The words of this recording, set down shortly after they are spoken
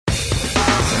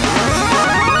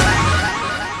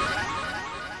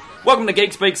Welcome to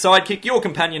Geek Speak Sidekick, your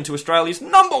companion to Australia's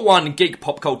 #1 geek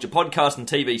pop culture podcast and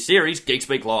TV series, Geek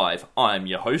Speak Live. I am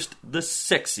your host, the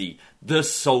sexy, the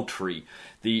sultry,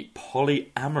 the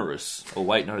polyamorous... Oh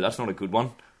wait, no, that's not a good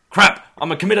one. Crap,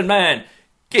 I'm a committed man.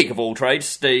 Geek of all trades,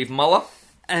 Steve Muller.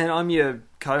 And I'm your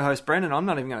co-host, Brendan. I'm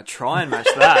not even going to try and match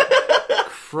that.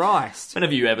 Christ. When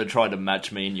have you ever tried to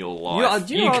match me in your life?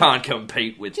 You can't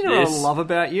compete with this. Do you know what I love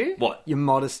about you? What? Your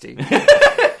modesty.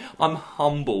 I'm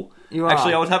humble. You are.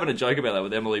 Actually, I was having a joke about that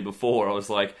with Emily before. I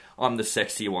was like, I'm the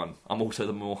sexier one. I'm also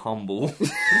the more humble.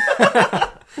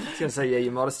 I was going to say, yeah,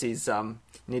 your modesty's... you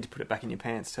need to put it back in your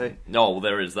pants, too. Oh, well,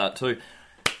 there is that, too.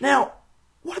 Now,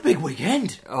 what a big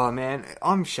weekend. Oh, man,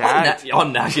 I'm shagged.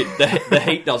 I'm knackered. The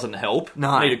heat doesn't help.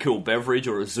 No. Need a cool beverage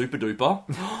or a Super Duper.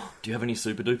 Do you have any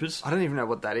Super Dupers? I don't even know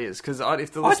what that is, because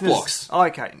if the Ice listeners... blocks. Oh,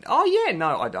 okay. Oh, yeah,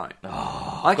 no, I don't.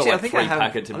 Oh, Actually, got like I three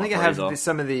packets in my think I freezer. have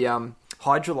some of the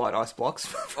Hydrolite ice blocks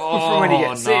Oh, from when you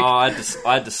get sick. no, I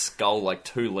had to scull like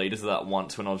 2 litres of that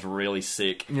once when I was really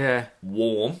sick. Yeah.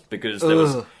 Warm, because there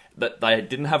was... Ugh. That they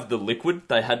didn't have the liquid.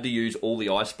 They had to use all the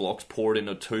ice blocks, pour it in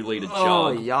a 2-litre jug.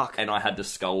 Oh, yuck. And I had to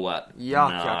scull that.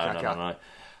 Yuck. No.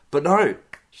 But no,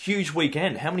 huge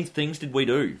weekend. How many things did we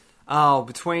do? Oh,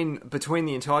 between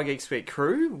the entire Geek Speak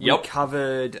crew, we Yep.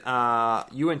 covered...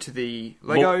 you went to the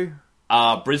Lego...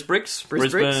 Brisbricks,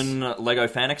 Brisbane Lego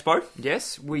Fan Expo.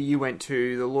 Yes, you went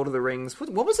to the Lord of the Rings...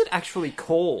 What was it actually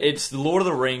called? It's the Lord of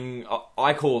the Ring...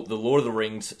 I call it the Lord of the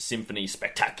Rings Symphony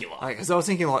Spectacular. Because I was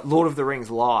thinking like Lord of the Rings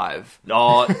live.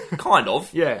 Kind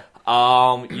of. Yeah.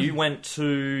 You went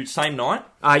to same night?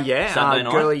 Yeah. Saturday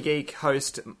night? Girly Geek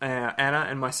host Anna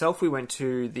and myself, we went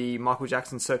to the Michael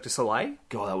Jackson Cirque du Soleil.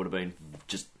 God, that would have been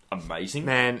just amazing.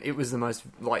 Man, it was the most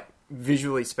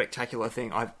visually spectacular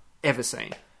thing I've ever seen.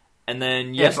 And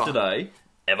then yesterday...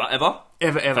 Ever?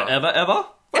 Ever.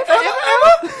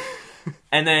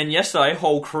 And then yesterday,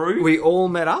 whole crew... We all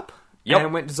met up Yep.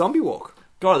 and went to Zombie Walk.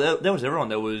 God, there was everyone.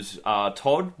 There was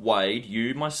Todd, Wade,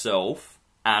 you, myself,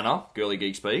 Anna, Girly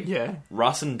Geek Speak, Yeah.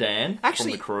 Russ and Dan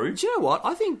Actually, from the crew. do you know what?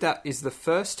 I think that is the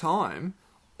first time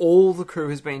all the crew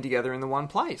has been together in the one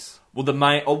place. Well, the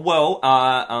girls,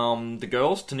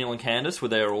 Tennille and Candace, were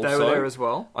there also. They were there as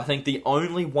well. I think the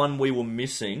only one we were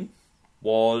missing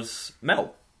was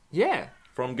Mel Yeah.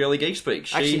 from Girly Geek Speak.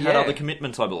 She Actually, had yeah. other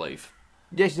commitments, I believe.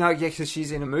 Yes, no, yeah, because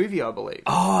she's in a movie, I believe.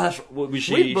 Oh, that's was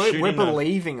she shooting? We're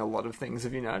believing a lot of things.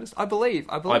 Have you noticed? I believe.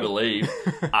 I believe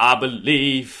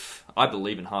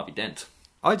in Harvey Dent.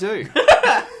 I do.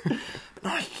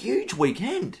 No, huge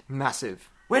weekend. Massive.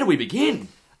 Where do we begin?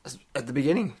 At the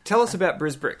beginning, tell us about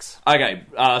Brisbricks. Okay,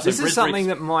 so This is Brisbricks- something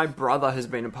that my brother has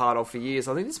been a part of for years.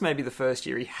 I think this may be the first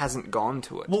year he hasn't gone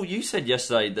to it. Well, you said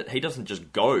yesterday that he doesn't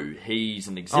just go; he's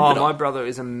an exhibitor. My brother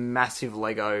is a massive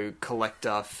Lego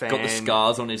collector fan. Got the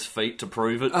scars on his feet to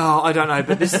prove it. Oh, I don't know,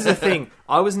 but this is the thing.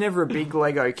 I was never a big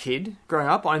Lego kid growing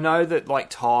up. I know that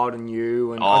Todd and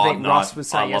you and I think Russ was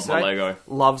saying I love yesterday my Lego.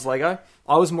 loves Lego.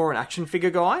 I was more an action figure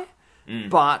guy,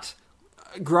 but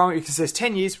growing because there's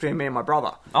 10 years between me and my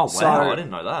brother. Oh wow, So, I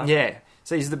didn't know that. Yeah,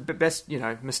 so he's the best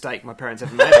mistake my parents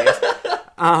ever made. I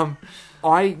guess.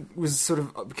 I was sort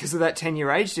of because of that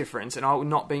 10-year age difference, and I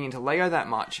not being into Lego that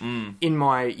much in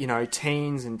my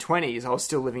teens and 20s. I was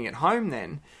still living at home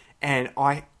then, and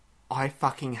I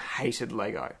fucking hated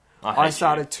Lego. I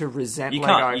started to resent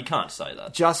Lego. You can't say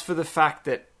that. Just for the fact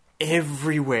that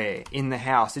everywhere in the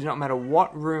house, it did not matter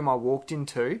what room I walked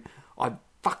into, I'd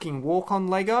fucking walk on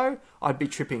Lego. I'd be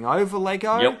tripping over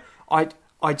Lego. Yep.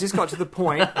 I just got to the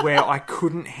point where I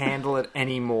couldn't handle it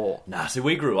anymore. Nah, see,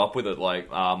 we grew up with it,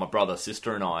 my brother,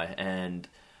 sister, and I, and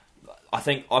I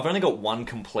think I've only got one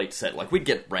complete set. Like, we'd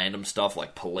get random stuff,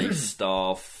 like police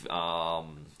stuff,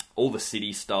 all the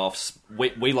city stuff.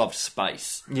 We loved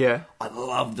space. Yeah. I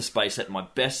loved the space set. My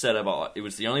best set ever. It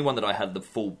was the only one that I had the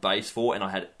full base for, and I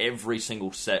had every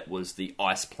single set was the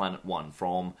Ice Planet one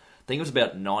from, I think it was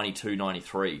about 92,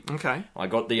 93. Okay. I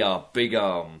got the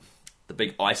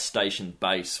big ice station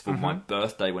base for my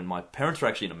birthday when my parents were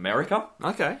actually in America.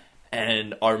 Okay.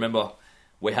 And I remember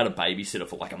we had a babysitter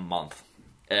for like a month.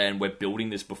 And we're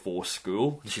building this before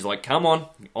school. And she's like, come on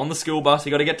the school bus.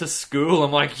 You got to get to school.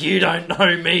 I'm like, you don't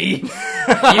know me. You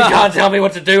can't tell me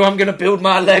what to do. I'm going to build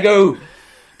my Lego.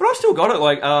 But I still got it.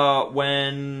 Like,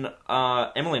 when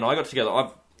Emily and I got together,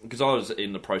 because I was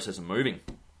in the process of moving,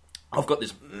 I've got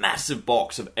this massive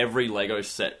box of every Lego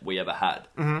set we ever had.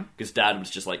 Because Dad was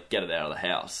just like, get it out of the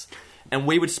house. And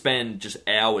we would spend just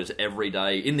hours every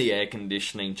day in the air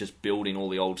conditioning just building all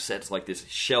the old sets, like this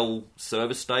Shell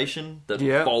service station that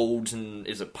folds and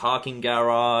is a parking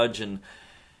garage. And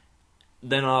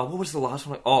then, what was the last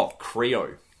one? Oh,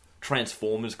 Creo.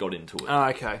 Transformers got into it. Oh,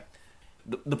 okay.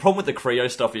 The problem with the Creo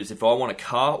stuff is if I want a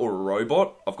car or a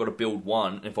robot, I've got to build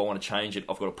one. And if I want to change it,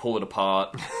 I've got to pull it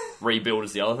apart, rebuild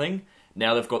is the other thing.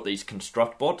 Now they've got these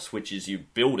construct bots, which is you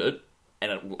build it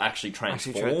and it will actually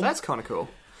transform. That's kind of cool.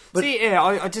 But see, yeah,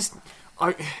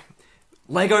 I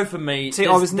Lego for me. See,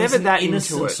 I was never that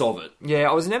into it. Of it. Yeah,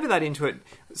 I was never that into it.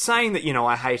 Saying that,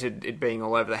 I hated it being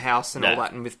all over the house and all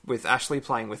that, and with Ashley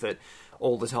playing with it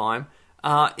all the time.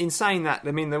 In saying that,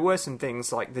 I mean, there were some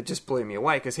things like that just blew me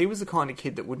away because he was the kind of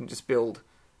kid that wouldn't just build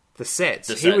the sets.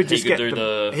 He would just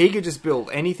he could just build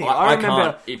anything. I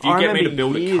remember. If you get me to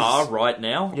build a car right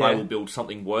now, I will build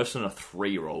something worse than a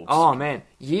 3-year-old. Oh man,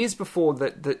 years before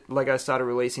that Lego started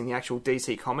releasing the actual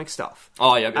DC comic stuff.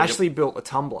 Oh yeah, Ashley built a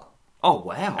tumbler. Oh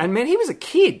wow! And man, he was a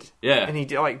kid. Yeah, and he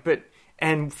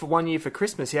and for 1 year for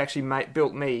Christmas, he actually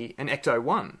built me an Ecto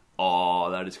 1. Oh,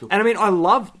 that is cool. And I mean,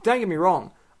 don't get me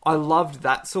wrong, I loved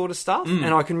that sort of stuff,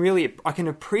 and I can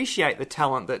appreciate the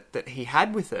talent that he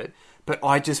had with it, but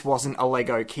I just wasn't a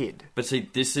Lego kid. But see,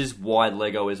 this is why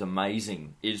Lego is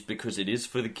amazing, is because it is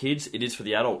for the kids, it is for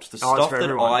the adults. The stuff that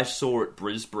everyone. I saw at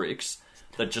BrizBricks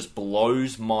that just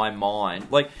blows my mind.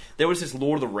 Like, there was this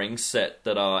Lord of the Rings set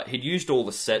that he'd used all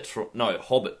the sets from... No,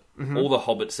 Hobbit. Mm-hmm. All the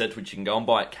Hobbit sets, which you can go and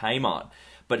buy at Kmart.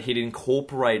 But he'd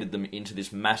incorporated them into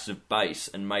this massive base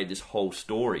and made this whole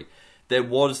story. There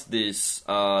was this...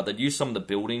 they'd used some of the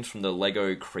buildings from the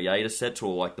Lego Creator sets,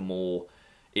 or like the more...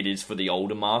 It is for the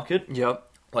older market. Yep.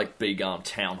 Like big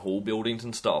town hall buildings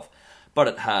and stuff. But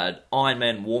it had Iron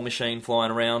Man War Machine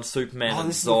flying around, Superman and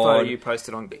this is the photo you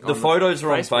posted on the photos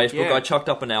are on Facebook. Yeah. I chucked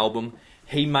up an album.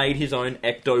 He made his own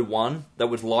Ecto 1 that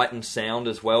was light and sound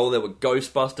as well. There were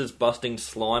Ghostbusters busting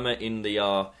Slimer in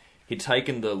the... He'd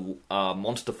taken the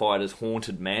Monster Fighter's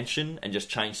Haunted Mansion and just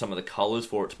changed some of the colours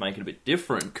for it to make it a bit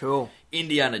different. Cool.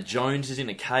 Indiana Jones is in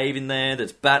a cave in there.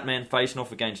 There's Batman facing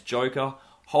off against Joker.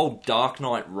 Whole Dark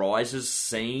Knight Rises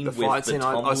scene with the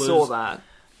tumblers. I saw that.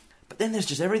 But then there's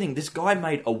just everything. This guy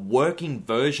made a working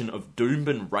version of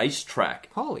Doomben Racetrack.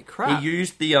 Holy crap. He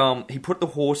used the, he put the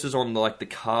horses on the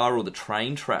car or the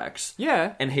train tracks.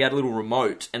 Yeah. And he had a little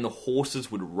remote and the horses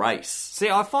would race. See,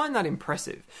 I find that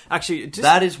impressive. Actually,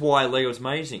 that is why Lego's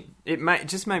amazing. It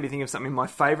just made me think of something, my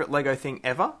favourite Lego thing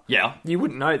ever. Yeah. You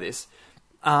wouldn't know this.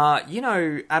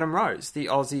 Adam Rose, the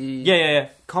Aussie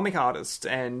comic artist,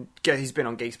 and he's been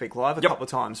on Geek Speak Live a couple of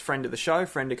times, friend of the show,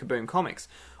 friend of Kaboom Comics.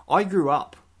 I grew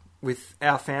up with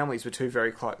our families were two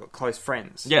very close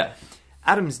friends. Yeah.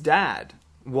 Adam's dad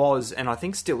was, and I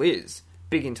think still is,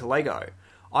 big into Lego.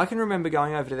 I can remember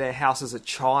going over to their house as a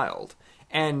child,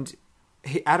 and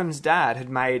Adam's dad had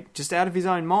made, just out of his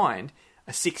own mind,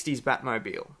 a 60s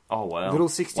Batmobile. Oh, wow. Little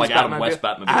 60s like Batmobile. Adam West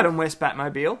Batmobile. Adam West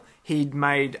Batmobile. He'd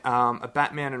made a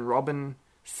Batman and Robin...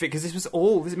 Because this was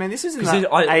all... This was in the 80s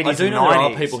I do and know 90s. there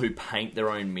are people who paint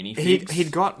their own minifigs.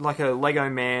 He'd got like a Lego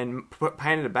man,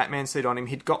 painted a Batman suit on him.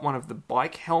 He'd got one of the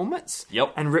bike helmets.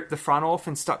 Yep. And ripped the front off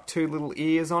and stuck 2 little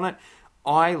ears on it.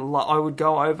 I would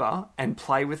go over and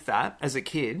play with that as a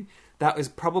kid. That was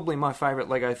probably my favourite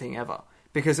Lego thing ever.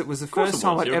 Because it was the first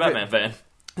time You're a Batman fan.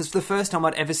 It was the first time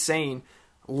I'd ever seen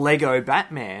Lego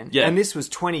Batman. Yeah. And this was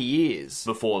 20 years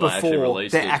before they actually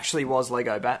released it. There actually was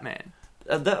Lego Batman.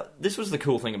 This was the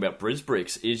cool thing about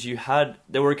BrizBricks, is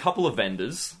there were a couple of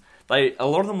vendors. A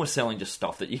lot of them were selling just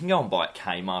stuff that you can go and buy at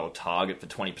Kmart or Target for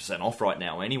 20% off right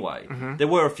now anyway. Mm-hmm. There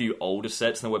were a few older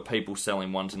sets, and there were people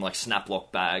selling ones in like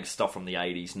Snaplock bags, stuff from the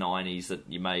 80s, 90s that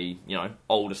you may,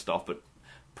 older stuff, but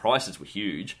prices were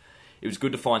huge. It was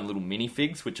good to find little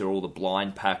minifigs, which are all the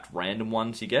blind packed random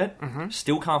ones you get. Mm-hmm.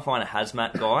 Still can't find a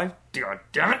hazmat guy. God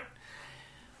damn it!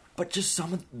 But just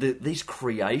some of these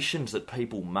creations that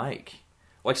people make.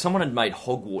 Like, someone had made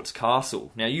Hogwarts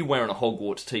Castle. Now, you wearing a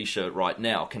Hogwarts t-shirt right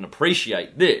now can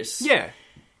appreciate this. Yeah.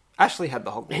 Ashley had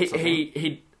the Hogwarts.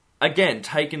 He'd, again,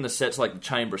 taken the sets like the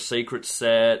Chamber of Secrets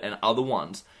set and other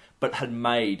ones, but had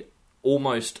made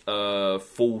almost a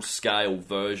full-scale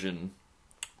version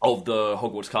of the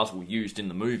Hogwarts Castle used in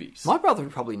the movies. My brother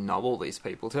would probably know all these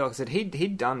people too. Like I said,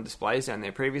 he'd done displays down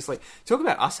there previously. Talk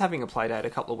about us having a play date a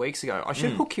couple of weeks ago. I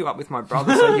should hook you up with my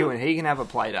brother so you and he can have a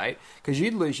play date, because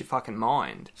you'd lose your fucking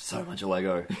mind. So much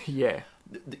Lego. Yeah.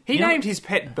 He named his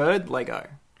pet bird Lego.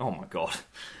 Oh my god.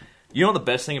 You know what the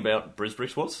best thing about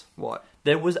BrizBricks was? What?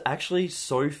 There was actually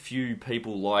so few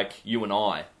people like you and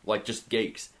I, like just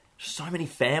geeks. So many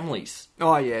families.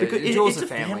 Oh yeah, because it's a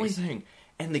family thing.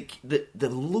 And the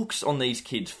looks on these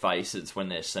kids' faces when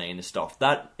they're seeing this stuff,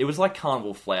 it was like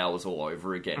Carnival Flowers all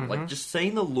over again. Mm-hmm. Like, just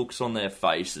seeing the looks on their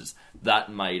faces,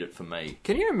 that made it for me.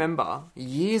 Can you remember,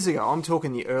 years ago, I'm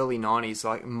talking the early 90s,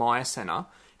 like Maya Centre,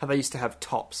 how they used to have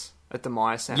tops? at the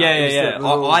Maya Centre. Yeah, It was yeah.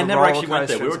 I the never roller actually went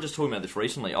there. We coasters. were just talking about this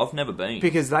recently. I've never been.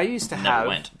 Because they used to Never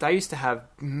went. have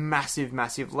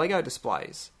massive Lego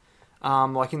displays.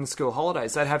 Like in the school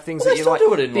holidays, they'd have things Well, that they you like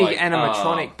still do it in, big like,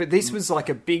 animatronic. But this was like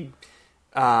a big,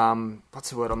 what's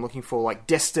the word I'm looking for? Like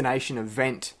destination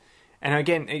event. And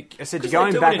again, I said you're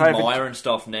going back in over. Maya and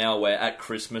stuff now, where at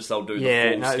Christmas they'll do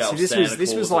Yeah, the no. full-scale So this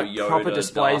Santa was Claus like or Yoda, proper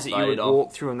displays Darth that you would Vader.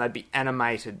 walk through, and they'd be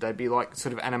animated. They'd be like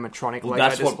sort of animatronic Well, Lego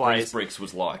that's what displays. Breeze Bricks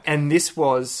was like. And this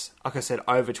was, like I said,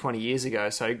 over 20 years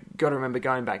ago. So got to remember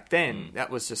going back then.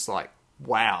 That was just like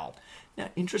wow. Now,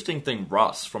 interesting thing,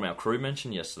 Russ from our crew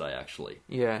mentioned yesterday, actually.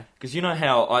 Yeah. Because you know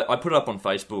how I put it up on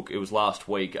Facebook, it was last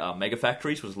week, Mega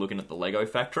Factories was looking at the Lego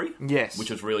factory. Yes.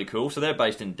 Which was really cool. So they're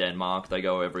based in Denmark, they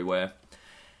go everywhere.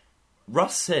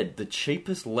 Russ said the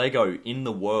cheapest Lego in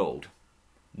the world,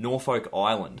 Norfolk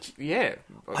Island. Yeah.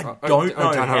 I don't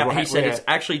know how. right He said where. it's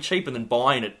actually cheaper than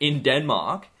buying it in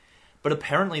Denmark, but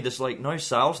apparently there's like no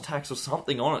sales tax or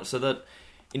something on it, so that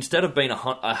instead of being a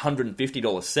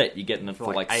 $150 set, you're getting it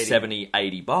for like 80.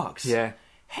 $70-$80. Yeah.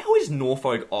 How is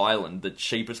Norfolk Island the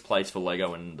cheapest place for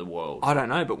Lego in the world? I don't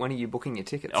know, but when are you booking your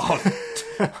tickets?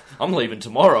 Oh, I'm leaving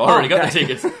tomorrow. I already got the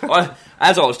okay. tickets.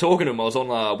 As I was talking to him, I was on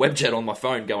WebChat on my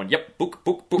phone going, yep, book.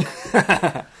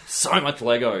 So much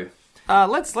Lego.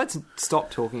 Let's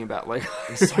stop talking about Lego.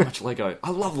 So much Lego. I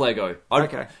love Lego.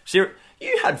 Okay.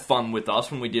 You had fun with us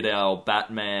when we did our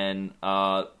Batman...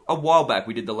 a while back,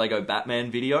 we did the Lego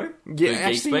Batman video. Yeah,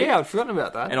 actually, I'd forgotten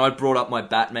about that. And I brought up my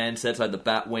Batman sets. I had the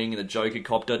Batwing and the Joker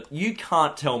copter. You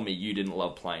can't tell me you didn't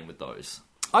love playing with those.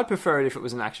 I'd prefer it if it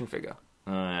was an action figure.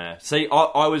 See,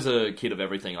 I was a kid of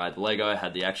everything. I had Lego, I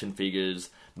had the action figures,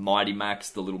 Mighty Max,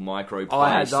 the little micro play I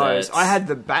had those. sets. I had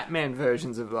the Batman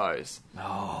versions of those.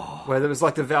 Oh. Where there was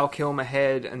like the Val Kilmer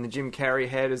head and the Jim Carrey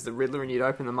head as the Riddler, and you'd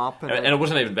open them up. And it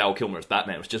wasn't even Val Kilmer as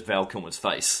Batman, it was just Val Kilmer's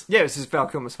face. Yeah, it was just Val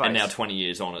Kilmer's face. And now 20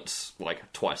 years on, it's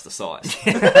like twice the size.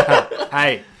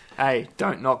 Hey,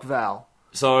 don't knock Val.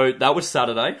 So that was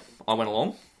Saturday. I went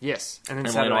along. Yes, and then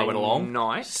Emily Saturday and I went along.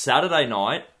 night. Saturday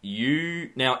night, you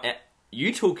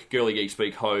took Girly Geek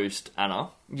Speak host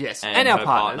Anna. Yes, and our her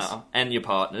partners. Partner, and your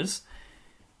partners.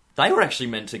 They were actually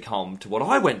meant to come to what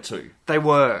I went to. They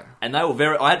were. And they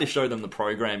were I had to show them the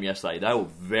program yesterday. They were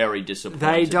very disappointed.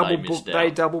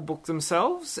 They double booked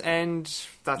themselves, and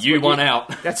that's you what won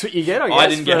out. That's what you get. I guess, I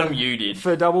didn't get them. You did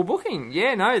for double booking.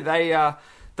 Yeah, no, they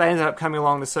ended up coming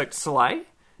along to Cirque du Soleil.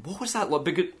 What was that like?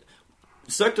 Because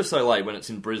Cirque du Soleil, when it's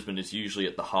in Brisbane, is usually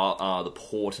at the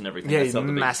port and everything. Yeah, it's the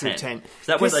massive big tent. Is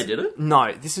that where they did it?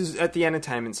 No, this is at the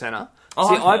entertainment centre. Oh,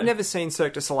 See, okay. I've never seen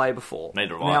Cirque du Soleil before.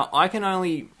 Neither have I. Now, I can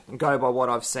only go by what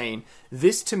I've seen.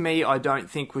 This, to me, I don't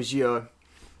think was your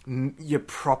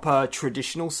proper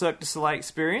traditional Cirque du Soleil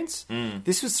experience.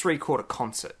 This was 3/4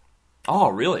 concert. Oh,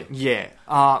 really? Yeah.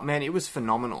 Man, it was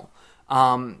phenomenal.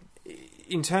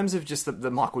 In terms of just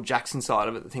the Michael Jackson side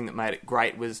of it, the thing that made it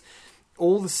great was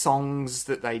all the songs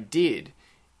that they did.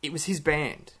 It was his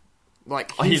band.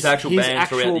 Like his actual band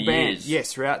throughout the years.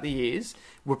 Yes, throughout the years,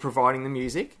 were providing the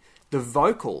music. The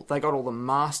vocal, they got all the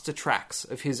master tracks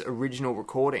of his original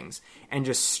recordings and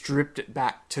just stripped it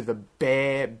back to the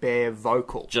bare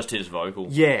vocal. Just his vocal.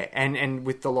 Yeah, and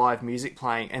with the live music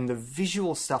playing and the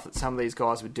visual stuff that some of these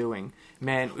guys were doing,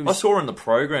 man. It was... I saw in the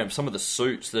program some of the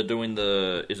suits. They're doing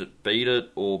is it Beat It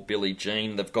or Billie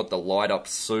Jean? They've got the light up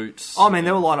suits. Oh man,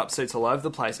 there were light up suits all over the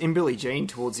place. In Billie Jean,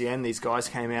 towards the end, these guys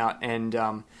came out and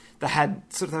they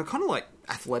were kind of like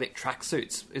athletic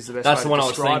tracksuits. Is the best That's way the to one I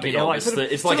was describe thinking it. of.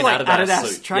 It's like an Adidas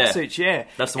suit. Tracksuits, yeah.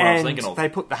 That's the one I was thinking of. They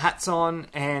put the hats on,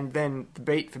 and then the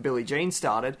beat for Billie Jean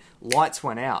started. Lights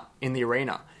went out in the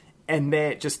arena, and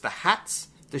they're just the hats,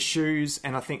 the shoes,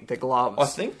 and I think the gloves. I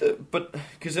think that, but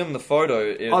because in the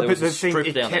photo, there was a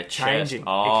strip down their kept chest. changing.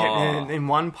 Oh. It kept, in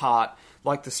one part,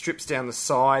 like the strips down the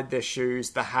side, their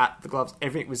shoes, the hat, the gloves,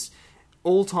 everything was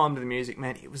all time to the music,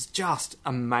 man. It was just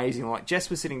amazing. Like,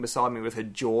 Jess was sitting beside me with her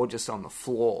jaw just on the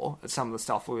floor at some of the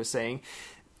stuff we were seeing.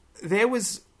 There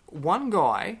was one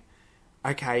guy,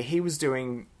 okay, he was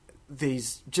doing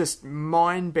these just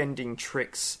mind-bending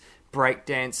tricks,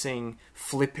 breakdancing,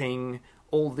 flipping,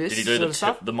 all this Did he do sort of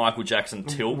stuff. the Michael Jackson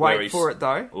tilt? Wait for it,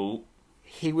 though. Ooh.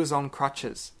 He was on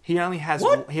crutches. He only has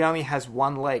What?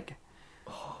 one leg.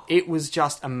 It was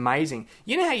just amazing.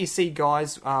 You know how you see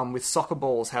guys with soccer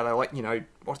balls, how they like,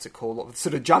 what's it called?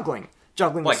 Sort of juggling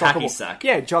Like the soccer hacky ball. sack.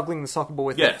 Yeah, juggling the soccer ball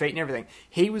with Yeah. their feet and everything.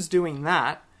 He was doing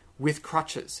that with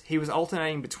crutches. He was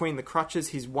alternating between the crutches,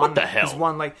 his one the hell?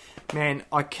 leg. Man,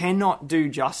 I cannot do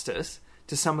justice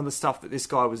to some of the stuff that this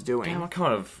guy was doing. Damn, I'm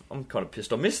kind of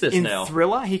pissed I missed this In now.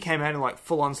 Thriller, he came out in like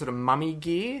full on sort of mummy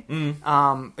gear,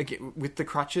 with the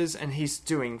crutches, and he's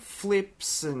doing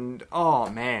flips, and oh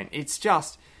man, it's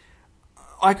just,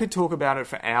 I could talk about it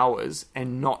for hours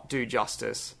and not do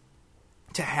justice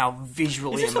to how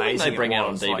visually Is this something amazing they bring it out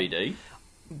on was. DVD? Like,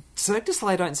 Cirque du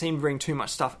Soleil don't seem to bring too much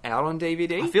stuff out on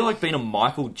DVD. I feel like being a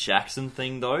Michael Jackson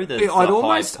thing, though, there's I'd a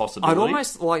almost, high possibility. I'd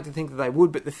almost like to think that they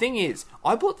would, but the thing is,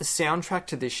 I bought the soundtrack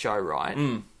to this show,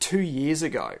 right, 2 years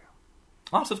ago.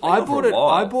 Oh, so it's been out for a while.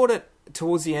 I bought it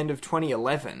towards the end of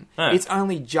 2011. Yeah. It's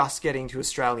only just getting to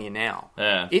Australia now.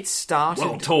 Yeah. It started...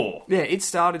 World tour. Yeah, it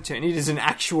started to... And it is an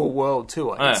actual world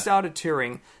tour. Yeah. It started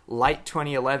touring late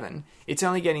 2011. It's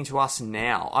only getting to us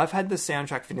now. I've had the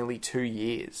soundtrack for nearly 2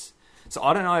 years. So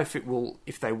I don't know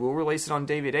if they will release it on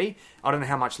DVD. I don't know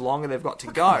how much longer they've got to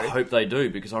go. I hope they do,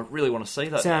 because I really want to see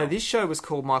that. So now. this show was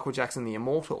called Michael Jackson the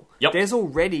Immortal. Yep. There's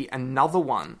already another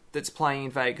one that's playing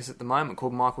in Vegas at the moment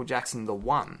called Michael Jackson the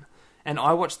One. And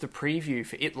I watched the preview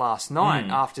for it last night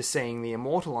after seeing The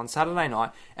Immortal on Saturday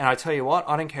night. And I tell you what,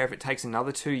 I don't care if it takes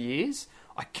another 2 years.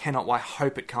 I cannot wait. I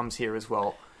hope it comes here as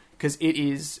well. Because it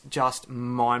is just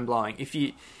mind-blowing.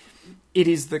 It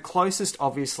is the closest,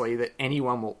 obviously, that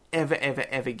anyone will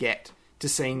ever get to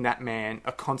seeing that man,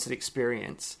 a concert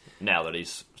experience. Now that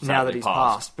he's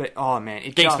passed. But, oh man,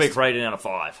 it Geek just... Speak rating out of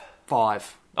 5.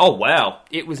 5. Oh, wow.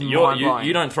 It was You mind-blowing.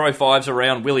 you don't throw 5s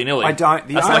around willy-nilly. I don't.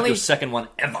 That's like your second one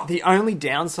ever. The only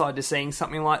downside to seeing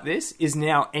something like this is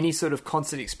now any sort of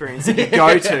concert experience that you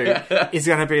go to is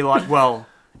going to be like, well,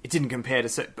 it didn't compare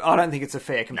to... I don't think it's a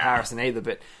fair comparison either,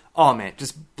 but, oh man, it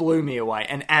just blew me away.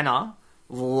 And Anna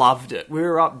loved it. We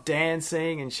were up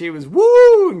dancing and she was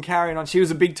woo and carrying on. She was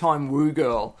a big-time woo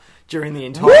girl during the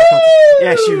entire concert.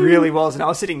 Yeah, she really was. And I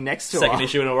was sitting next to her. Second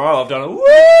issue in a row, I've done a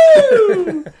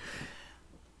woo!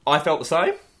 I felt the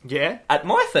same. Yeah? At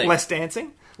my thing. Less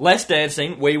dancing? Less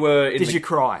dancing. We were in Did you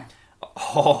cry?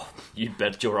 Oh, you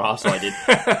bet your ass I did.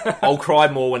 I'll cry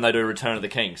more when they do Return of the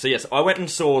King. So yes, I went and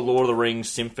saw Lord of the Rings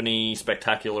Symphony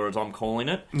Spectacular, as I'm calling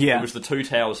it. Yeah. It was the Two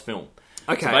Towers film.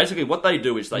 Okay. So basically what they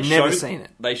do is they Never seen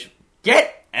it.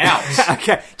 Get out!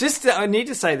 Okay, I need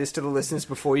to say this to the listeners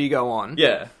before you go on.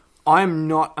 Yeah. I am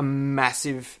not a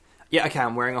massive... Yeah, okay,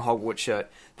 I'm wearing a Hogwarts shirt.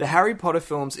 The Harry Potter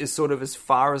films is sort of as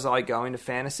far as I go into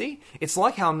fantasy. It's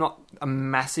like how I'm not a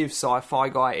massive sci-fi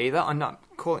guy either. I'm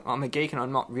a geek and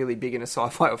I'm not really big into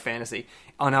sci-fi or fantasy.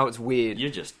 I know it's weird.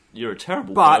 You're a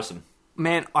terrible But, person.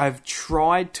 man, I've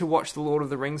tried to watch the Lord of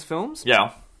the Rings films.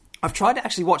 Yeah. I've tried to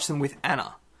actually watch them with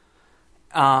Anna.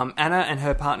 Anna and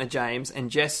her partner James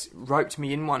and Jess roped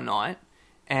me in one night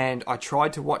and I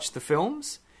tried to watch the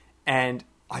films and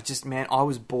I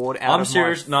was bored out of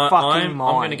my fucking mind.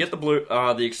 I'm going to get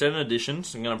the extended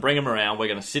editions. I'm going to bring them around. We're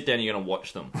going to sit down and you're going to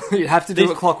watch them. You'd have to do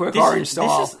it Clockwork Orange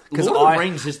style. Lord of the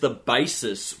Rings is the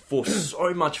basis for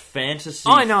so much fantasy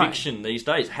fiction these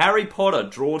days. Harry Potter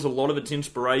draws a lot of its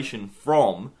inspiration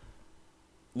from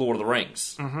Lord of the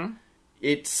Rings. Mm-hmm.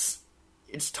 It's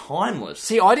timeless.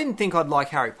 See, I didn't think I'd like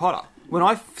Harry Potter. When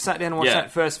I sat down and watched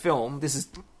that first film, this is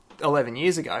 11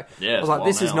 years ago, I was like,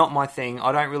 this is not my thing.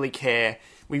 I don't really care.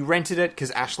 We rented it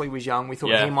because Ashley was young. We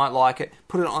thought he might like it.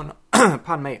 Put it on.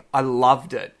 Pardon me. I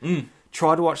loved it.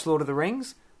 Tried to watch Lord of the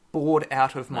Rings. Bored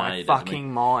out of my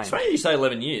fucking mind. It's funny you say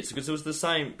 11 years because it was the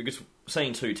same. Because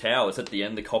seeing Two Towers at the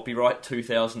end, the copyright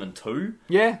 2002.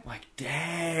 Yeah. Like,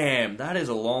 damn, that is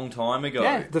a long time ago.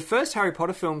 Yeah. The first Harry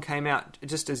Potter film came out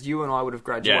just as you and I would have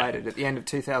graduated at the end of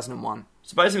 2001.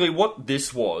 So basically, what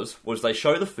this was they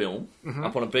show the film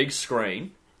up on a big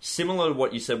screen. Similar to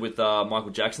what you said with Michael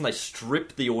Jackson, they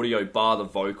stripped the audio bar the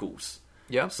vocals.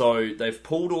 Yeah. So they've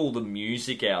pulled all the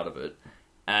music out of it,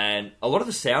 and a lot of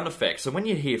the sound effects. So when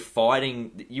you hear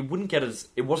fighting, you wouldn't get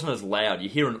it wasn't as loud. You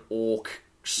hear an orc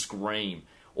scream.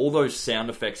 All those sound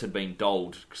effects had been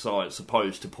dulled, so I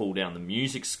suppose to pull down the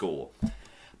music score.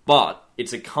 But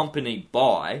it's accompanied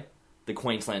by the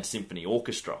Queensland Symphony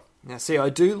Orchestra. Now, see, I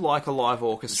do like a live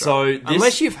orchestra. So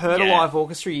unless you've heard a live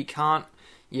orchestra, you can't.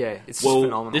 Yeah, it's just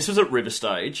phenomenal. This was at River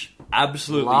Stage.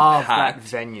 Absolutely Love packed. that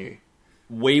venue.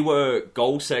 We were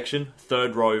gold section,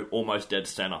 third row, almost dead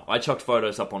centre. I chucked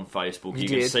photos up on Facebook. You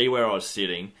can see where I was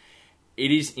sitting.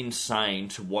 It is insane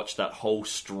to watch that whole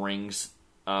strings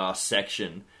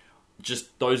section.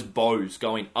 Just those bows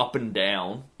going up and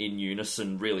down in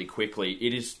unison really quickly.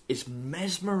 It's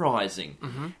mesmerising.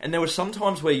 Mm-hmm. And there were some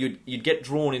times where you'd get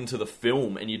drawn into the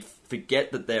film and you'd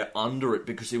forget that they're under it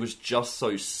because it was just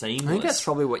so seamless. I think that's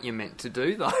probably what you're meant to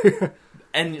do, though.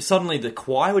 And suddenly the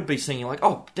choir would be singing like,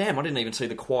 oh, damn, I didn't even see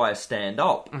the choir stand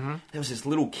up. Mm-hmm. There was this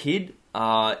little kid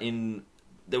there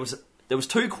there was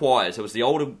two choirs. There was the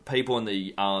older people and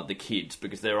the kids,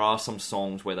 because there are some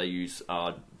songs where they use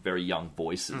very young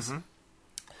voices. Mm-hmm.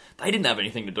 They didn't have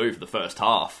anything to do for the first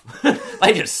half.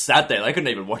 They just sat there. They couldn't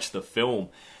even watch the film.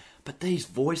 But these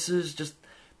voices, just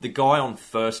the guy on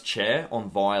first chair on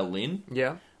violin.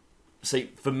 Yeah.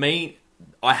 See, for me,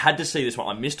 I had to see this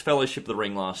one. I missed Fellowship of the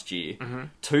Ring last year. Mm-hmm.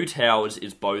 Two Towers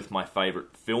is both my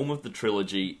favourite film of the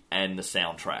trilogy and the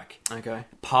soundtrack. Okay.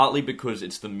 Partly because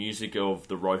it's the music of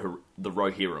the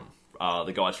Rohirrim,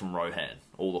 the guys from Rohan,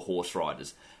 all the horse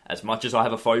riders. As much as I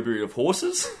have a phobia of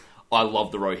horses, I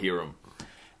love the Rohirrim.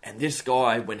 And this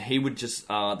guy, when he would just...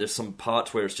 there's some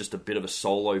parts where it's just a bit of a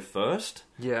solo first.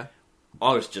 Yeah.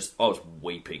 I was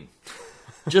weeping.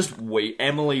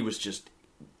 Emily was just...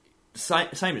 Same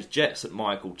as Jets at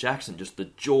Michael Jackson. Just the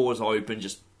jaws open,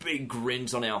 just big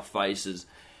grins on our faces.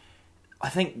 I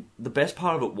think the best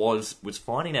part of it was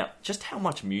finding out just how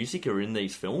much music are in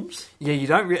these films. Yeah, you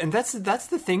don't... and that's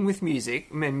the thing with music,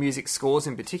 and music scores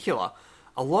in particular.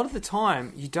 A lot of the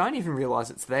time, you don't even realise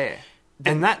it's there.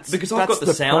 And that's because I've got the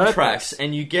soundtracks, purpose.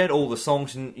 and you get all the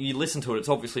songs, and you listen to it. It's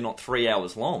obviously not 3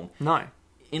 hours long. No,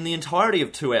 in the entirety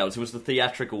of 2 hours, it was the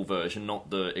theatrical version,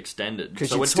 not the extended. Because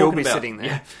so you'd we're still talking be about, sitting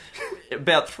there. Yeah,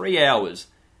 about 3 hours.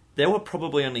 There were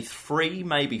probably only 3,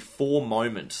 maybe 4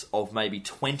 moments of maybe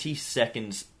 20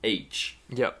 seconds each.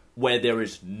 Yep. Where there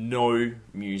is no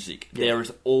music. Yeah. There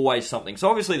is always something. So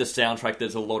obviously the soundtrack,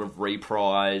 there's a lot of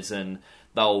reprise, and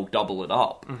they'll double it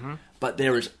up. Mm-hmm. But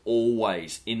there is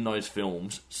always, in those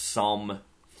films, some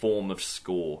form of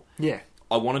score. Yeah.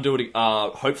 I want to do it...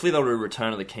 hopefully they'll do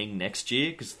Return of the King next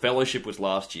year, because Fellowship was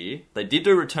last year. They did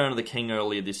do Return of the King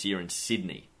earlier this year in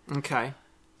Sydney. Okay.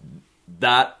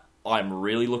 That I'm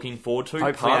really looking forward to.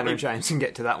 Hopefully Anna and James can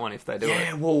get to that one if they do it.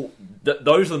 Yeah, well,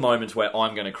 those are the moments where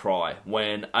I'm going to cry.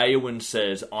 When Eowyn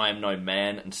says, "I am no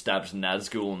man," and stabs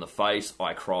Nazgul in the face,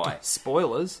 I cry.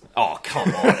 Spoilers. Oh, come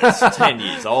on. It's 10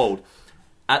 years old.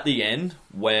 At the end,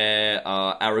 where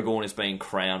Aragorn is being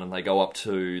crowned and they go up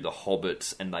to the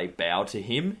hobbits and they bow to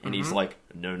him, and he's like,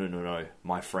 no,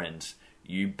 my friends,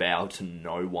 you bow to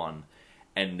no one.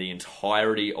 And the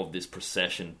entirety of this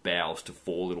procession bows to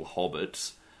 4 little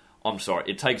hobbits. I'm sorry,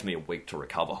 it takes me a week to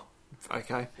recover.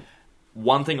 Okay.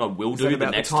 One thing I will do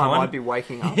the next time... I'd be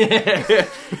waking up.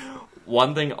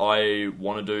 One thing I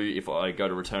want to do if I go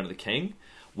to Return of the King,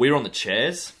 we're on the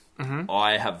chairs. Mm-hmm.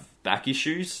 I have back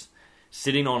issues.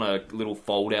 Sitting on a little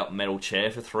fold-out metal chair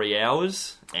for 3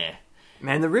 hours,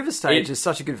 Man, the River Stage is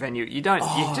such a good venue. You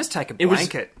just take a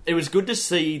blanket. It was good to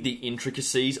see the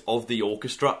intricacies of the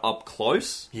orchestra up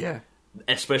close. Yeah.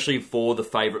 Especially for the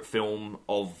favourite film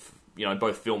of,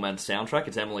 both film and soundtrack.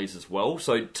 It's Emily's as well.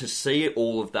 So to see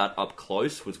all of that up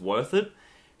close was worth it.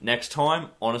 Next time,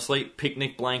 honestly,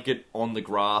 picnic blanket on the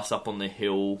grass up on the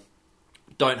hill.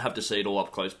 Don't have to see it all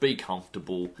up close. Be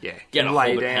comfortable. Yeah. Get a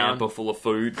Lay Hobbit down. hamper full of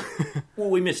food. Well,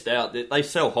 we missed out. They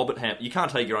sell Hobbit hamper. You can't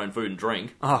take your own food and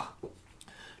drink. Oh.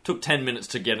 Took 10 minutes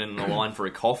to get in the line for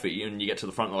a coffee, and you get to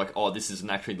the front and they're like, oh, this isn't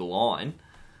actually the line.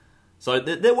 So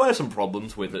there were some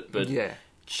problems with it, but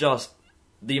just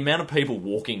the amount of people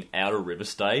walking out of River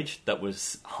Stage that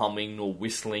was humming or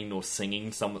whistling or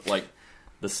singing some, like,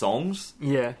 the songs.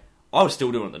 Yeah. I was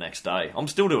still doing it the next day. I'm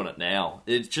still doing it now.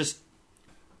 It's just...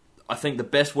 I think the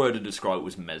best word to describe it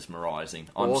was mesmerising.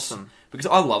 Awesome. Because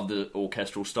I love the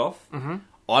orchestral stuff. Mm-hmm.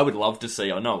 I would love to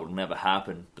see, I know it will never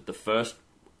happen, but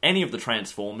any of the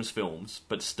Transformers films,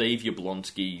 but Steve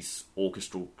Jablonsky's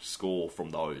orchestral score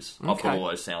from those. Okay. I've got all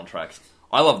those soundtracks.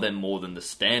 I love them more than the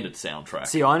standard soundtrack.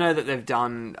 See, I know that they've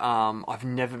done... I've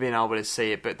never been able to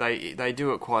see it, but they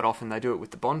do it quite often. They do it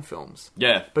with the Bond films.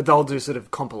 Yeah. But they'll do sort of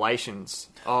compilations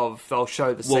of... They'll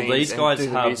show the scenes. Well, these guys and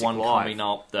do the have music one live. coming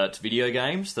up that's video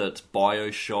games. That's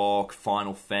BioShock,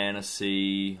 Final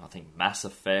Fantasy, I think Mass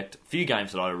Effect. A few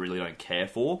games that I really don't care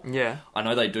for. Yeah. I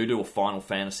know they do a Final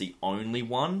Fantasy only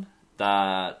one.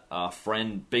 That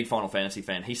friend, big Final Fantasy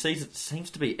fan, he sees it seems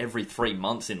to be every 3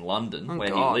 months in London, where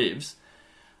God. he lives.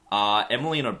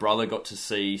 Emily and her brother got to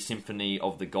see Symphony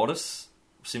of the Goddesses.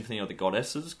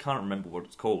 Can't remember what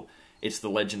it's called. It's the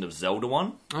Legend of Zelda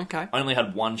one. Okay. Only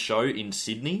had one show in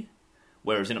Sydney,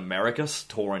 whereas in America,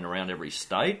 touring around every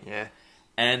state. Yeah.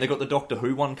 And they got the Doctor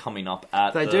Who one coming up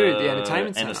at the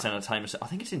Entertainment Centre. I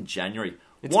think it's in January.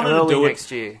 It's early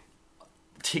next year.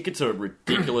 Tickets are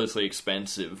ridiculously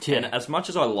expensive. Yeah. And as much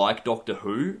as I like Doctor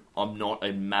Who, I'm not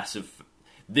a massive...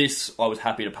 This, I was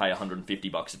happy to pay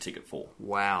 $150 a ticket for.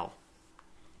 Wow.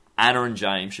 Anna and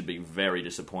James should be very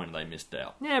disappointed they missed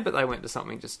out. Yeah, but they went to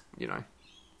something just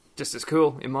as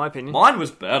cool, in my opinion. Mine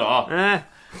was better. Eh.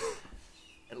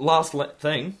 Last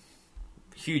thing,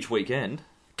 huge weekend.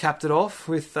 Capped it off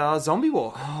with Zombie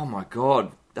Walk. Oh my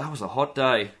god. That was a hot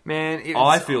day. Man,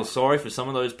 I feel sorry for some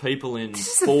of those people in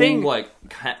full like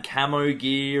camo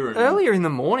gear. And... Earlier in the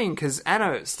morning, because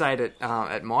Anna stayed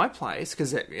at my place,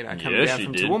 because coming down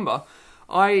from Toowoomba,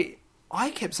 I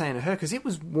kept saying to her, because it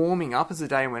was warming up as the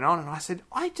day went on, and I said,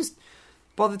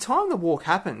 by the time the walk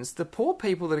happens, the poor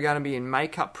people that are going to be in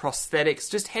makeup,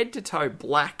 prosthetics, just head to toe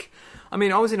black. I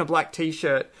mean, I was in a black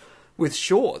t-shirt with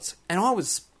shorts, and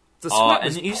the sweat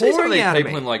was and you see some of these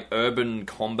people in in like urban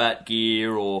combat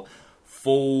gear or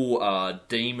full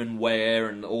demon wear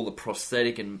and all the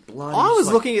prosthetic and blood. I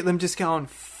was looking at them just going,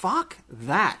 fuck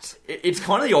that. It's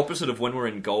kind of the opposite of when we're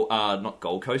in not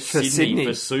Gold Coast, Sydney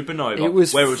for Supernova. It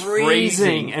was where it was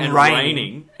freezing and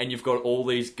raining. And you've got all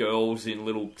these girls in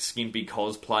little skimpy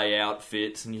cosplay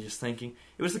outfits, and you're just thinking,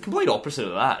 it was the complete opposite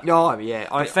of that. Oh, yeah.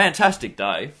 A fantastic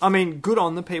day. I mean, good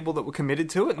on the people that were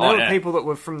committed to it. And there were people that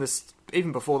were from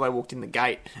even before they walked in the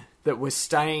gate, that were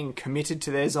staying committed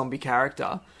to their zombie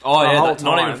character. Oh, yeah,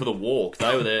 not even for the walk.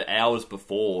 They were there hours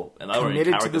before, and they were in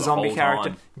character committed to the zombie character.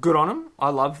 Time. Good on them. I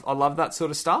love that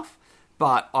sort of stuff,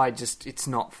 but it's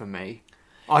not for me.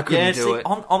 I couldn't do it.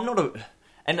 I'm not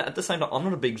and at the same time, I'm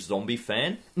not a big zombie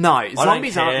fan. No,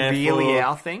 zombies aren't really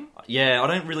our thing. Yeah, I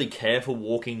don't really care for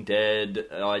Walking Dead.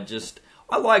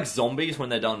 I like zombies when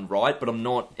they're done right, but I'm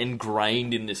not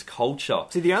ingrained in this culture.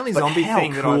 See, the only zombie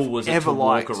thing that I've ever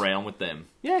liked was to walk around with them.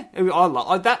 Yeah,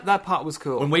 that part was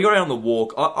cool. When we got out on the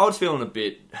walk, I was feeling a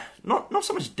bit not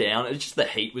so much down. It's just the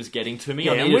heat was getting to me.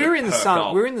 Yeah, and we were in the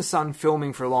sun. We were in the sun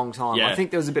filming for a long time. Yeah. I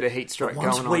think there was a bit of heat stroke going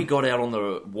on. Once we got out on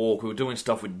the walk, we were doing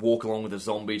stuff. We'd walk along with the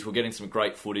zombies. We were getting some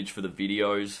great footage for the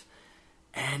videos.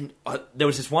 And there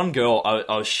was this one girl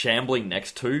I was shambling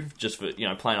next to, just for,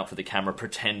 playing up for the camera,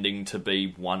 pretending to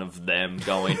be one of them,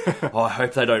 going, I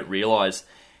hope they don't realise.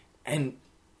 And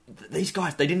these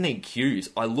guys, they didn't need cues.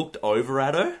 I looked over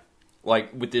at her,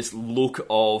 like, with this look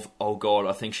of, oh God,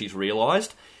 I think she's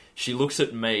realised. She looks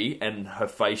at me, and her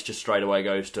face just straight away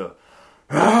goes to,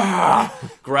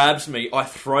 grabs me. I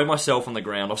throw myself on the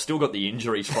ground. I've still got the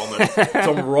injuries from it.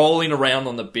 So I'm rolling around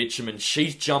on the bitumen.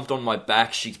 She's jumped on my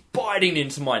back. She's biting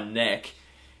into my neck.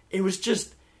 It was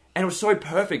just... And it was so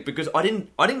perfect because I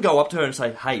didn't go up to her and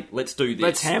say, hey, let's do this.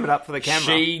 Let's ham it up for the camera.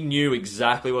 She knew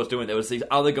exactly what I was doing. There was these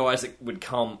other guys that would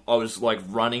come. I was like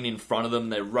running in front of them.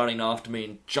 They're running after me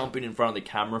and jumping in front of the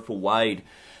camera for Wade.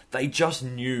 They just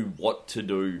knew what to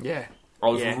do. Yeah. I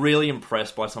was really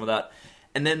impressed by some of that.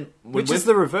 And then which is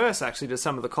the reverse, actually, to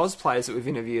some of the cosplayers that we've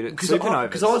interviewed at Supernovas.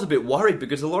 Because I was a bit worried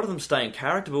because a lot of them stay in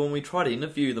character, but when we try to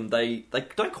interview them, they're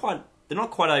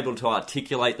not quite able to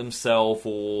articulate themselves,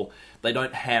 or they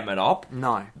don't ham it up.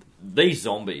 No. These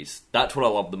zombies, that's what I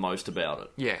loved the most about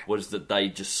it. Yeah. Was that they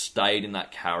just stayed in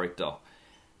that character.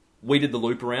 We did the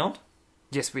loop around.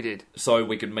 Yes, we did. So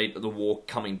we could meet at the walk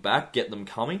coming back, get them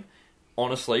coming.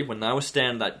 Honestly, when they were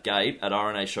standing at that gate at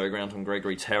RNA Showground on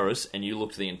Gregory Terrace, and you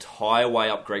looked the entire way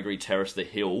up Gregory Terrace, the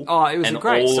hill... Oh, it was a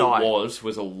great sight. And all it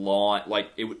was a line...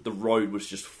 Like, the road was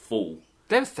just full.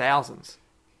 There were thousands.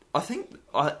 I think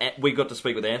we got to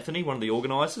speak with Anthony, one of the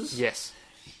organisers. Yes.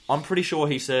 I'm pretty sure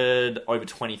he said over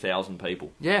 20,000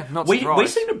 people. Yeah, not surprised. We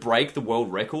seem to break the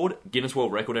world record, Guinness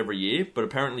World Record, every year, but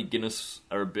apparently Guinness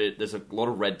are there's a lot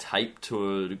of red tape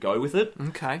to go with it.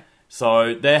 Okay.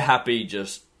 So they're happy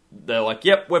they're like,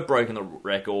 yep, we've broken the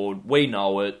record, we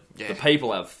know it, the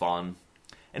people have fun.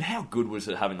 And how good was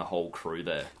it having the whole crew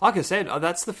there? Like I said,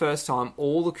 that's the first time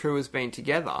all the crew has been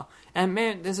together. And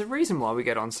man, there's a reason why we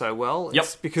get on so well.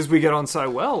 It's because we get on so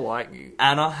well. Like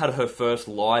Anna had her first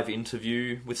live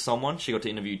interview with someone. She got to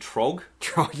interview Trog.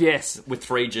 Trog, yes. With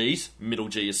 3 Gs. Middle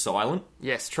G is silent.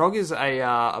 Yes, Trog is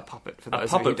a puppet, for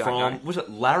those of you who don't know. Was it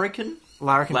Larrikin?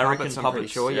 Larrikin Puppets, I'm pretty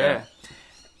sure, yeah.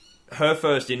 Her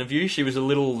first interview, she was a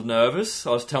little nervous.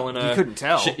 I was telling her... You couldn't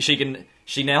tell.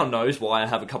 She now knows why I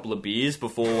have a couple of beers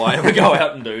before I ever go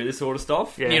out and do this sort of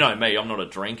stuff. Yeah. You know me, I'm not a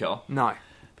drinker. No.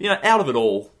 But, out of it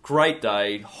all, great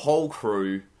day, whole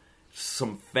crew,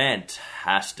 some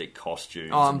fantastic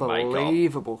costumes.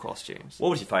 Unbelievable costumes. What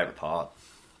was your favourite part?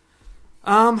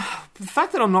 The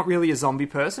fact that I'm not really a zombie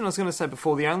person, I was going to say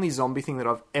before, the only zombie thing that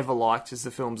I've ever liked is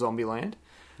the film Zombieland.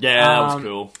 Yeah, that was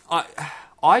cool.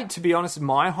 I, to be honest,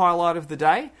 my highlight of the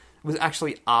day was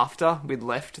actually after we'd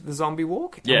left the zombie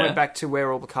walk and went back to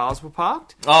where all the cars were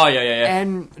parked. Oh, yeah.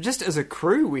 And just as a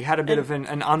crew, we had a bit of an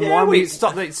unwind. Yeah, we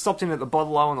stopped in at the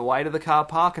Bottle-O on the way to the car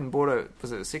park and bought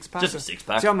was it a 6-pack? Just a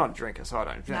 6-pack. See, I'm not a drinker, so I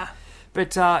don't. Nah.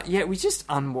 But, we just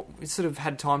we sort of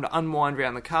had time to unwind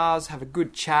around the cars, have a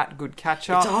good chat, good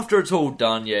catch-up. It's after it's all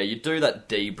done, you do that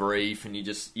debrief and you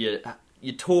just...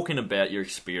 you're talking about your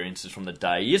experiences from the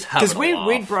day. You just having Because a laugh.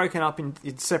 we'd broken up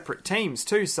in separate teams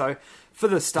too, so for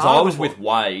the start... So I was with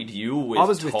Wade, you were with I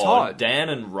was Todd. with Todd. Dan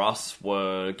and Russ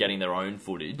were getting their own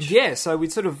footage. Yeah, so we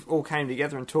sort of all came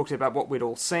together and talked about what we'd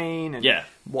all seen and Yeah.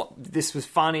 what this was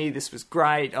funny, this was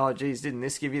great. Oh, geez, didn't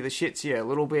this give you the shits? Yeah, a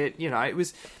little bit. You know,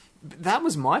 that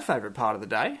was my favourite part of the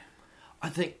day. I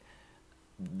think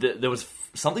there was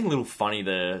something a little funny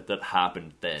there that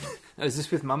happened then. Is this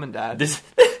with Mum and Dad? This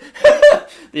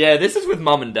is with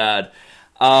Mum and Dad.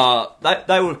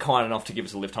 They were kind enough to give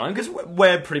us a lift home because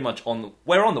we're pretty much on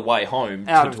the way home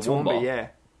Out to of Toowoomba, Toowoomba, yeah.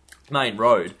 main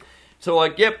road. So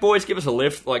like, yep, boys, give us a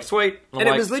lift. Like, sweet. And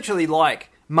it was literally like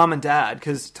Mum and Dad,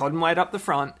 because Todd and Wade up the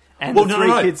front, and well, the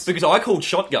no, three kids... because I called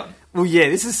shotgun. Well, yeah,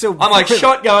 this is still... I'm like,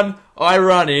 shotgun. I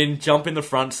run in, jump in the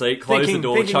front seat, close the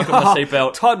door, chuck on my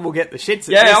seatbelt. Todd will get the shits at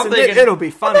Yeah, this, I'm and thinking it'll be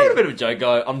funny. I'm having a bit of a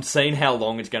joke. I'm seeing how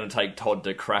long it's going to take Todd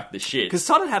to crack the shit. Because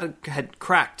Todd had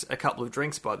cracked a couple of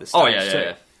drinks by this stage, Oh yeah, too.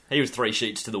 yeah. He was 3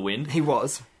 sheets to the wind. He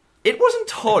was. It wasn't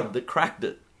Todd that cracked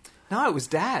it. No, it was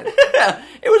Dad.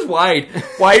 It was Wade.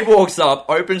 Wade walks up,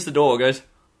 opens the door, goes,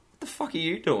 "What the fuck are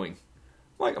you doing?"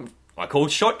 I'm like, I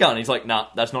called shotgun. He's like, "Nah,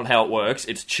 that's not how it works.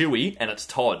 It's Chewy and it's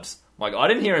Todd's." I'm like, I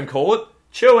didn't hear him call it.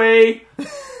 Chewy.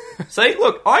 See,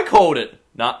 look, I called it.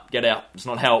 Nah, get out. It's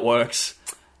not how it works.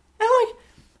 And like,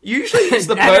 usually it's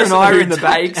the Anna person and I are who in the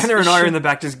back. takes. Anna and I are in the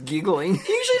back just giggling. Usually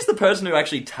it's the person who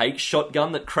actually takes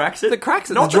shotgun that cracks it. That cracks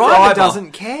it. Not The driver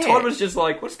doesn't care. Todd was just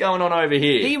like, "What's going on over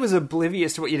here?" He was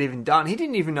oblivious to what you'd even done. He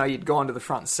didn't even know you'd gone to the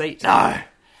front seat. No.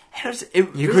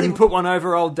 You couldn't put one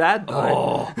over old Dad,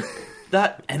 though. Oh,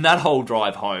 that whole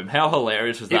drive home, how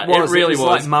hilarious was that? It really was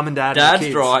like Mum and Dad and Dad's the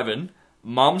kids. driving,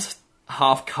 Mum's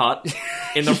half cut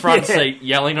in the front Yeah. seat,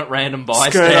 yelling at random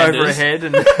Skirt bystanders. over her head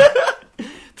and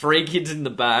 3 kids in the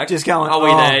back. Just going, "Are we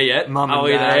 "Oh, there yet? Mum Are and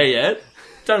we Dad." there yet?"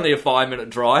 It's only a 5-minute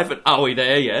drive, but are we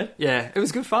there yet? yeah, it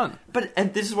was good fun.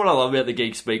 And this is what I love about the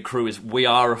Geek Speak crew is we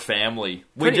are a family.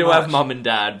 We Pretty do much. have Mum and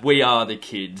Dad. We are the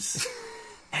kids.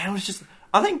 And it was just,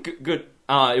 I think good.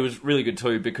 It was really good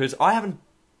too because I haven't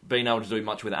been able to do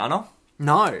much with Anna.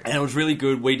 No. And it was really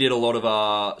good. We did a lot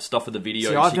of stuff with the videos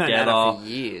See, I've known together. Anna for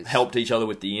years. Helped each other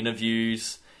with the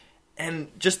interviews. And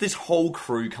just this whole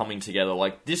crew coming together.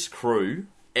 Like, this crew,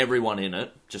 everyone in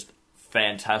it, just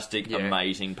fantastic, Yeah.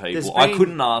 amazing There's people. I been-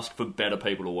 couldn't ask for better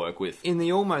people to work with. In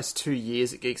the almost 2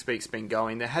 years that Geek Speak's been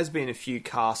going, there has been a few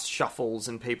cast shuffles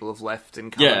and people have left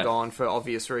and come Yeah. and gone for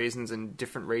obvious reasons and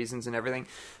different reasons and everything.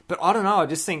 But I don't know, I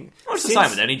just think... Well, it's the same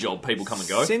with any job. People come and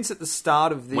go. Since at the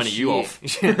start of this When are you year... off?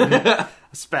 I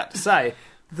was about to say.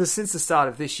 Since the start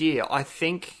of this year, I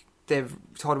think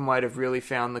Todd and Wade have really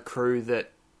found the crew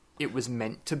that it was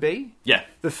meant to be. Yeah.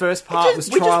 The first part was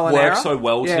we trial just and work error. so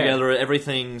well Yeah. together.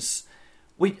 Everything's...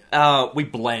 We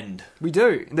blend. We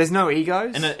do. There's no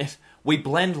egos. And we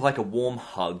blend like a warm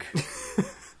hug.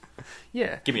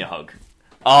 yeah. Give me a hug.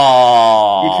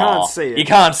 Oh, You can't see it. You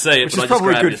can't see it, Which but is I just probably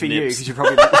grabbed good his for you, nips. because you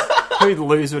probably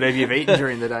lose whatever you've eaten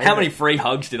during the day. How many free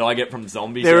hugs did I get from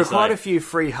zombies? There were yesterday? quite a few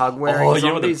free hug-wearing Oh, you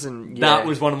know what zombies, and yeah. that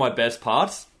was one of my best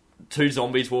parts. 2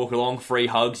 zombies walk along, free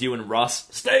hugs, you and Russ.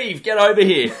 "Steve, get over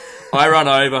here." I run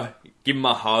over, give him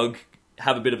a hug,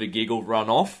 have a bit of a giggle, run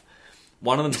off.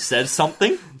 One of them says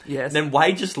something. Yes. Then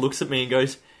Wade just looks at me and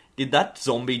goes, "Did that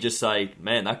zombie just say,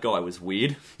 'Man, that guy was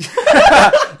weird'?"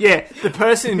 Yeah, the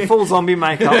person in full zombie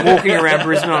makeup walking around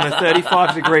Brisbane on a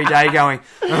 35-degree day going,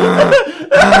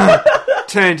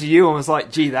 turned to you and was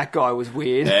like, "Gee, that guy was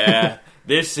weird." Yeah.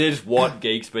 This is what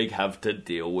Geek Speak have to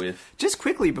deal with. Just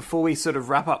quickly, before we sort of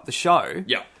wrap up the show,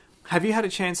 Yeah. have you had a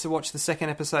chance to watch the second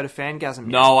episode of Fangasm yet?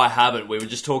 No, I haven't. We were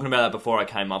just talking about that before I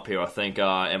came up here. I think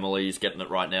Emily's getting it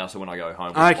right now, so when I go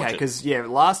home, we'll watch Okay, it. because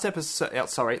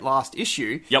last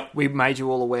issue, Yep. we made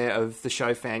you all aware of the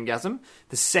show Fangasm.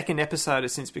 The second episode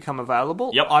has since become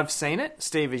available. Yep. I've seen it.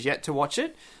 Steve has yet to watch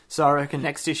it, so I reckon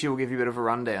next issue will give you a bit of a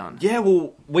rundown. Yeah,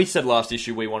 well, we said last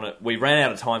issue we ran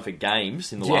out of time for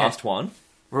games in the Yeah. last one.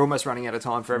 We're almost running out of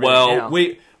time for everything now.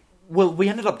 we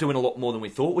ended up doing a lot more than we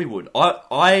thought we would.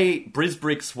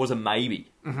 Brisbricks was a maybe.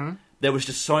 Mm-hmm. There was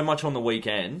just so much on the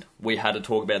weekend. We had to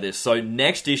talk about this. So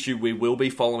next issue, we will be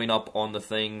following up on the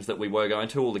things that we were going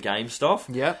to, all the game stuff.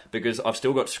 Yep. Because I've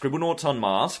still got Scribblenauts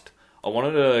Unmasked. I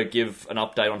wanted to give an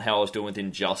update on how I was doing with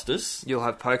Injustice. You'll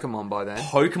have Pokemon by then.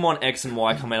 Pokemon X and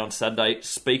Y come out on Saturday.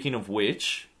 Speaking of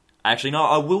which, actually, no,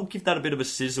 I will give that a bit of a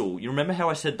sizzle. You remember how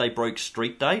I said they broke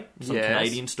Street Date? Some Yes.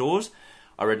 Canadian stores?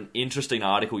 I read an interesting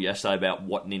article yesterday about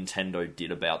what Nintendo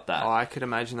did about that. I could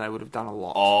imagine they would have done a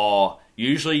lot. Oh,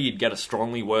 usually you'd get a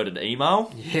strongly worded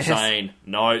email Yes. saying,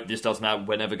 "No, this doesn't have,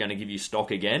 we're never going to give you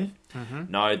stock again."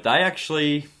 No, they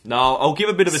actually... No, I'll give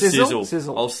a bit of a Sizzle? sizzle.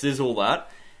 Sizzle. I'll sizzle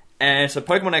that. And so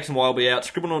Pokemon X and Y will be out,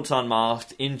 Scribblenauts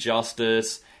Unmasked,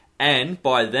 Injustice, and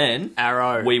by then,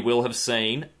 Arrow. we will have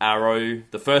seen Arrow,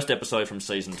 the first episode from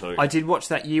Season 2. I did watch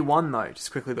that year 1, though,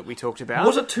 just quickly, that we talked about.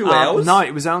 Was it 2 hours? No,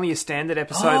 it was only a standard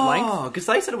episode length. Oh, because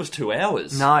they said it was 2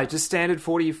 hours. No, just standard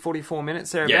 40, 44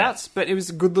 minutes thereabouts. But it was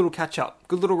a good little catch-up,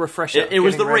 good little refresher. It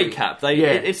was the getting ready.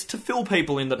 recap. It's to fill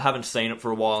people in that haven't seen it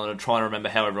for a while and are trying to remember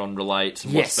how everyone relates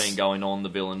and what's been going on, the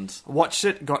villains. Watched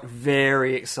it, got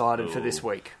very excited for this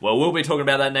week. Well, we'll be talking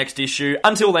about that next issue.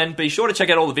 Until then, be sure to check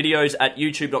out all the videos at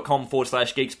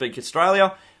youtube.com/GeekSpeak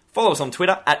Australia. Follow us on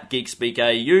Twitter at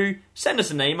GeekSpeakAU. Send us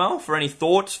an email for any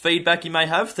thoughts, feedback you may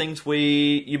have, things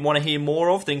you want to hear more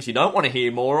of, things you don't want to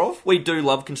hear more of. We do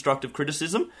love constructive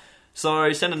criticism.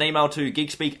 So send an email to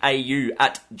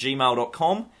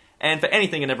geekspeakau@gmail.com. And for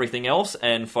anything and everything else,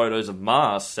 and photos of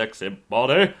Mars' sexy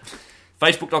body,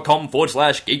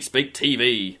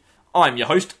 facebook.com/GeekSpeakTV. I'm your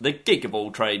host, the Geek of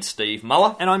All Trades, Steve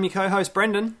Muller. And I'm your co-host,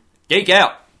 Brendan. Geek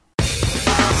out!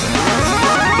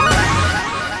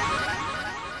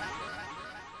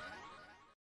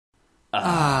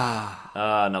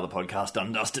 Another podcast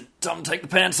undusted. Time to take the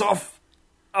pants off.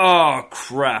 Oh,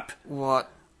 crap. What?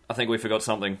 I think we forgot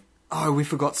something. Oh, we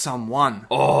forgot someone.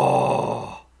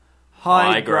 Oh.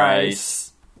 Hi, Grace.